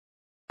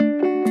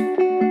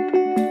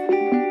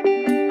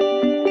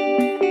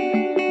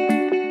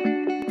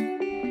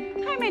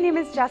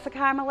Jessica.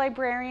 I'm a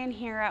librarian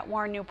here at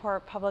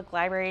Warren-Newport Public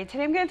Library.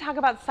 Today I'm going to talk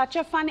about Such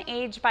a Fun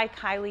Age by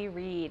Kylie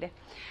Reed.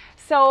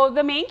 So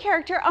the main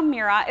character,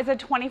 Amira, is a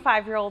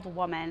 25-year-old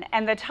woman,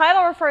 and the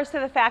title refers to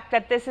the fact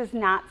that this is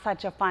not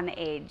such a fun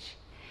age.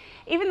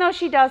 Even though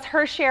she does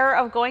her share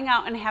of going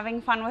out and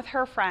having fun with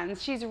her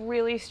friends, she's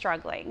really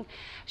struggling.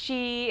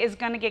 She is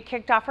going to get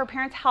kicked off her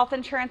parents' health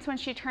insurance when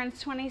she turns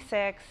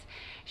 26.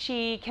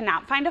 She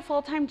cannot find a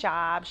full-time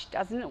job. She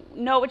doesn't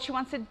know what she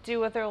wants to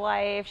do with her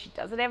life. She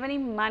doesn't have any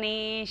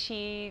money.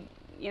 She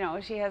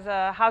has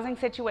a housing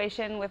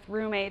situation with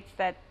roommates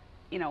that,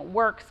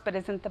 works but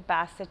isn't the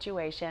best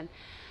situation.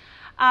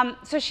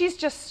 So she's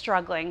just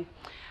struggling.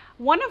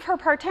 One of her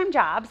part-time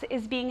jobs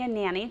is being a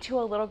nanny to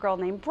a little girl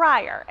named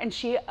Briar, and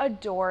she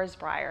adores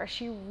Briar.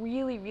 She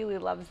really, really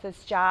loves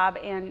this job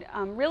and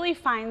really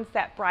finds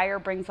that Briar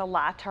brings a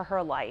lot to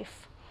her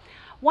life.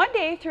 One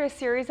day, through a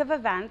series of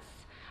events,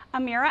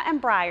 Amira and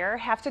Briar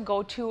have to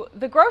go to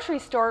the grocery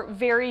store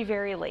very,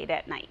 very late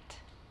at night.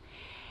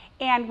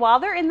 And while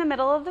they're in the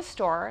middle of the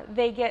store,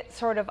 they get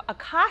sort of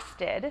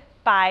accosted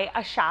by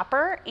a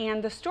shopper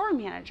and the store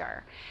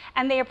manager.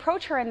 And they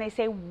approach her and they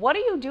say, "What are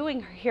you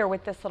doing here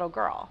with this little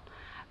girl?"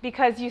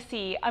 Because you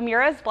see,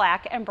 Amira's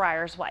black and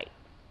Briar's white.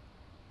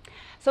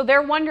 So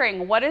they're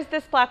wondering, what is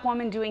this black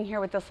woman doing here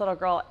with this little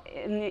girl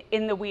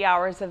in the wee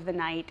hours of the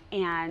night?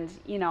 And,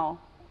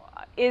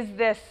 is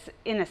this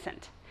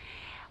innocent?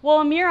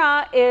 Well,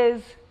 Amira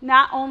is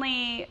not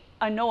only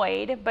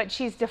annoyed, but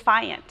she's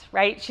defiant,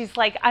 right? She's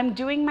like, I'm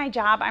doing my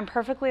job. I'm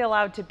perfectly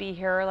allowed to be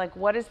here. Like,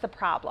 what is the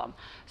problem?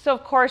 So,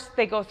 of course,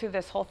 they go through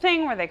this whole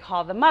thing where they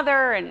call the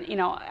mother and,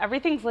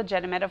 everything's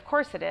legitimate. Of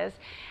course it is.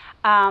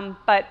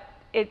 But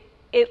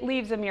it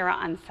leaves Amira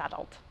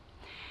unsettled.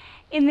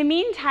 In the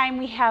meantime,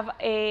 we have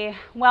a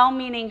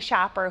well-meaning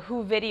shopper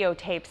who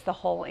videotapes the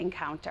whole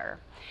encounter.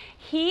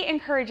 He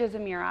encourages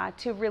Amira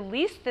to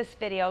release this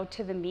video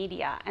to the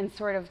media and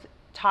sort of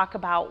talk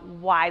about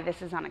why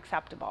this is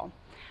unacceptable.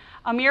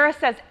 Amira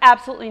says,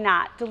 absolutely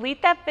not.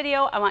 Delete that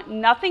video. I want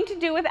nothing to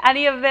do with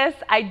any of this.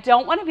 I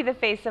don't want to be the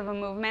face of a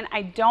movement.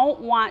 I don't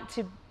want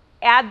to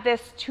add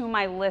this to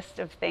my list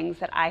of things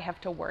that I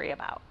have to worry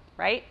about,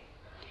 right?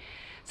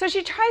 So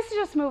she tries to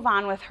just move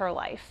on with her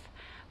life.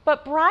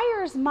 But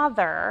Briar's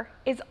mother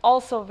is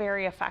also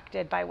very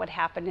affected by what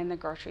happened in the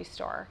grocery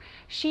store.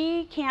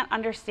 She can't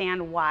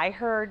understand why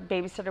her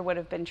babysitter would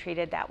have been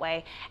treated that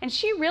way. And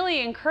she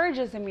really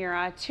encourages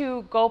Amira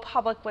to go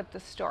public with the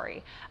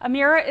story.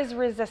 Amira is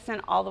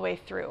resistant all the way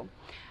through.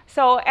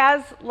 So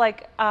as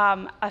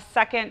a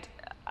second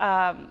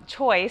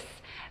choice,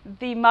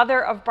 the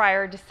mother of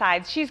Briar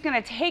decides she's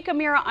going to take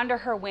Amira under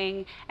her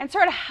wing and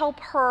sort of help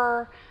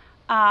her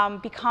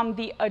become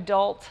the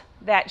adult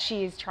that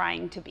she's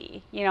trying to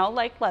be.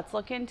 Let's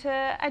look into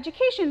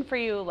education for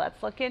you.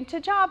 Let's look into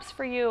jobs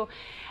for you.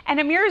 And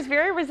Amira is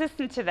very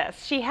resistant to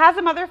this. She has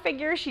a mother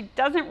figure. She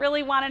doesn't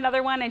really want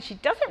another one, and she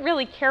doesn't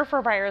really care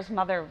for Briar's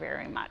mother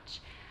very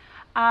much.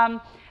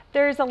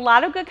 There's a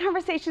lot of good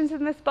conversations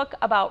in this book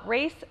about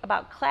race,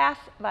 about class,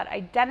 about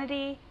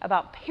identity,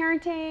 about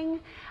parenting.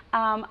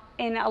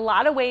 In a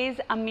lot of ways,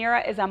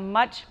 Amira is a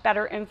much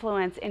better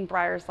influence in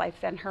Briar's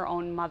life than her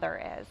own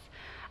mother is.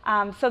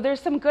 So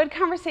there's some good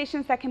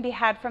conversations that can be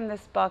had from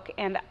this book,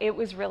 and it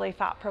was really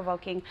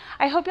thought-provoking.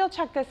 I hope you'll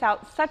check this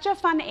out. Such a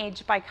Fun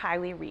Age by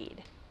Kylie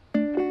Reed.